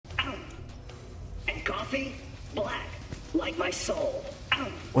Coffee? Black. Like my soul.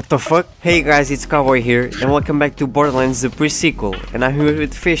 What the fuck? Hey guys, it's Cowboy here, and welcome back to Borderlands, the pre-sequel, and I'm here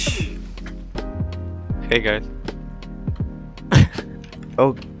with Fish. Hey guys.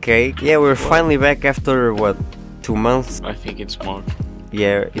 Okay, yeah, we're finally back after, what, 2 months? I think it's more.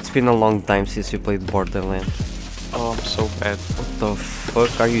 Yeah, it's been a long time since we played Borderlands. Oh, I'm so bad. What the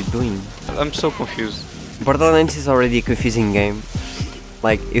fuck are you doing? I'm so confused. Borderlands is already a confusing game.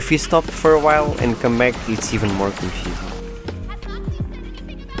 Like, if we stop for a while and come back, it's even more confusing.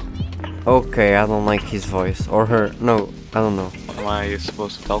 Okay, I don't like his voice. Or her. No, I don't know. Am I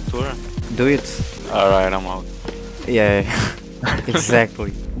supposed to talk to her? Do it. Alright, I'm out. Yeah,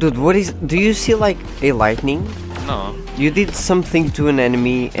 exactly. Dude, what is... Do you see like a lightning? No. You did something to an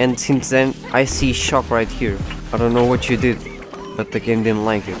enemy and since then I see shock right here. I don't know what you did, but the game didn't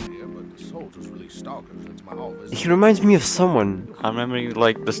like it. He reminds me of someone. I'm remembering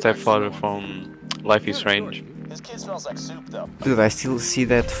like the stepfather from Life is Strange. His kid smells like soup though. Dude, I still see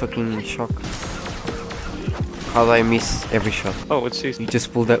that fucking shock. How do I miss every shot? Oh, what's this? You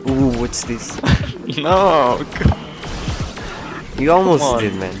just pulled that. Ooh, what's this? No! You almost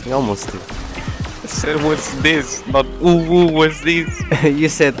did, man. You almost did. I said, what's this? Not ooh, what's this? You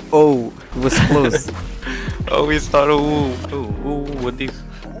said, oh, it was close. Oh, it's not ooh. Ooh, what this?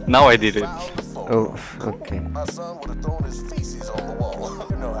 Now I did it. Oh, okay. My son would have thrown his feces on the wall.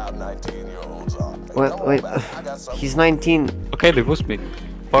 You know how 19-year-olds are. Wait, he's 19. Okay, they pushed me.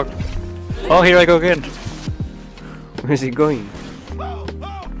 Fuck. Oh, here I go again. Where's he going?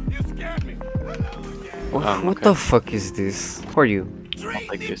 What the fuck is this? Who are you? Not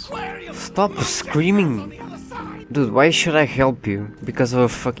like this. Stop screaming! Dude, why should I help you? Because of a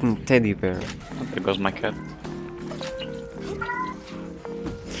fucking teddy bear. There goes my cat.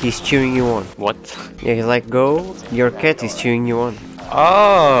 He's cheering you on. What? Yeah, he's like, go. Your cat is cheering you on.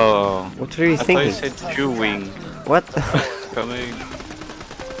 Oh! What were you I thought thinking? you said chewing. What? Coming.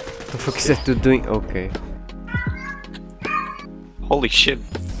 The fuck is that dude doing? Okay. Holy shit.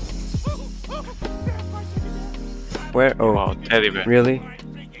 Where? Oh. Wow, teddy bear. Really?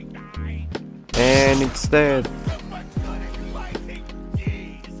 And it's dead.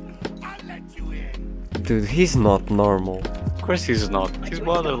 Dude, he's not normal. Of course he's not. He's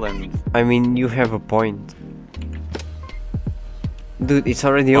Borderlands. I mean, you have a point. Dude, it's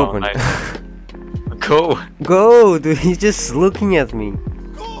already Oh, open. nice. Go! Go, dude, he's just looking at me.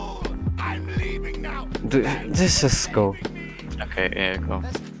 Dude, just go. Okay, yeah, go.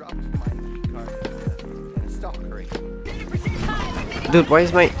 Dude, why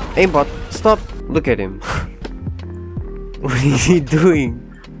is my aimbot? Stop! Look at him. What is he doing?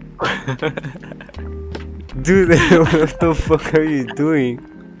 Dude, what the fuck are you doing?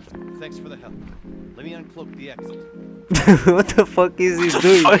 Thanks for the help. Let me uncloak the exit. What the fuck is he What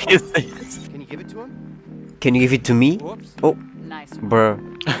doing? the fuck is this? Can you give it to him? Can you give it to me? Whoops. Oh, Nice. bruh.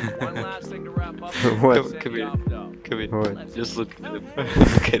 One last thing to wrap up. What? Come here. Come here. What? Just look at him.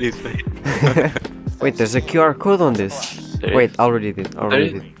 Look at his face. Wait, there's a QR code on this. There Wait, is. already did.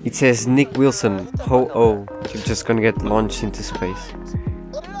 Already did. It says Nick Wilson. Ho-oh. You're just gonna get launched into space.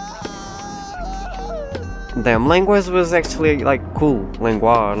 Damn, Language was actually like cool.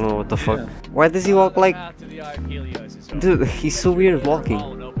 Langua, I don't know what the fuck. Why does he walk like... Dude, he's so weird walking.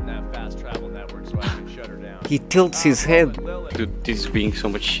 He tilts his head. Dude, this is being so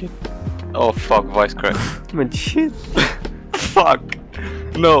much shit. Oh fuck, voice crack. Man, shit. Fuck!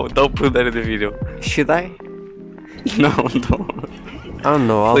 No, don't put that in the video. Should I? No, don't. I don't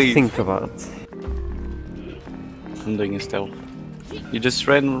know, I'll Please. think about it. I'm doing a stealth. You just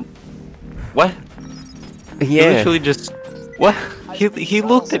ran... What? You Yeah, literally just... What? He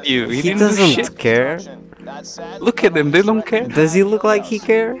looked at you. He, he didn't do doesn't shit. care. Look at them, they don't care. Does he look like he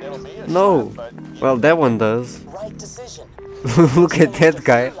care? No. Well, that one does. Right decision. Look at that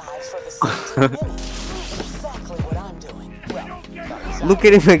guy. Exactly what I'm doing. Look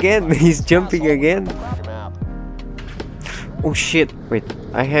at him again. He's jumping again. Oh shit. Wait,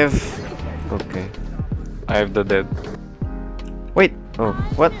 I have... Okay. I have the dead. Wait. Oh,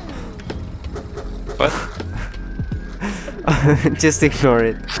 what? What? Just ignore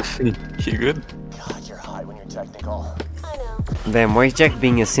it. You good? God, you're high when you're technical. I know. Damn, why is Jack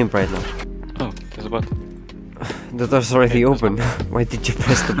being a simp right now? Oh, there's a button. The door's already open. Why did you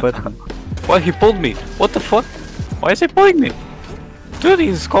press the button? Why he pulled me? What the fuck? Why is he pulling me? Dude,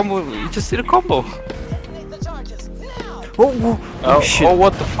 he's combo. He just did a combo. Detonate the charges now. Oh shit. Oh,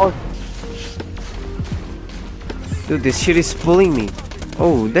 what the fuck? Dude, this shit is pulling me.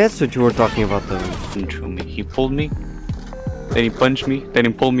 Oh, that's what you were talking about though. He threw me. He pulled me. Then he punched me. Then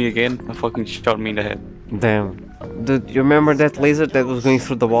he pulled me again and fucking shot me in the head. Damn. Dude, you remember that laser that was going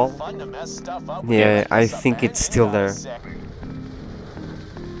through the wall? Fun to mess stuff up. Yeah, I think it's still there.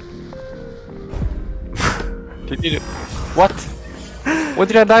 Did you? What? What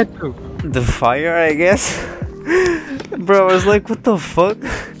did I die to? The fire, I guess? Bro, I was like, what the fuck?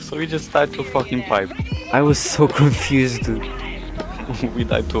 So we just died to a fucking pipe. I was so confused, dude. We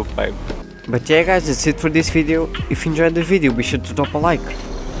died to a pipe. But yeah guys, that's it for this video. If you enjoyed the video, be sure to drop a like.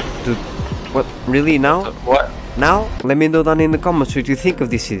 Dude, what? Really now? What? Now? Let me know down in the comments what you think of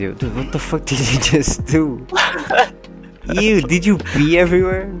this video. Dude, what the fuck did you just do? Ew, did you pee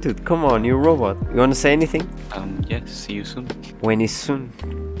everywhere? Dude, come on, you're a robot. You wanna say anything? Yes, see you soon. When is soon?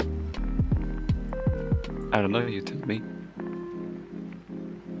 I don't know, you tell me.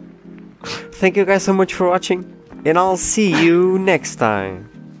 Thank you guys so much for watching, and I'll see you next time.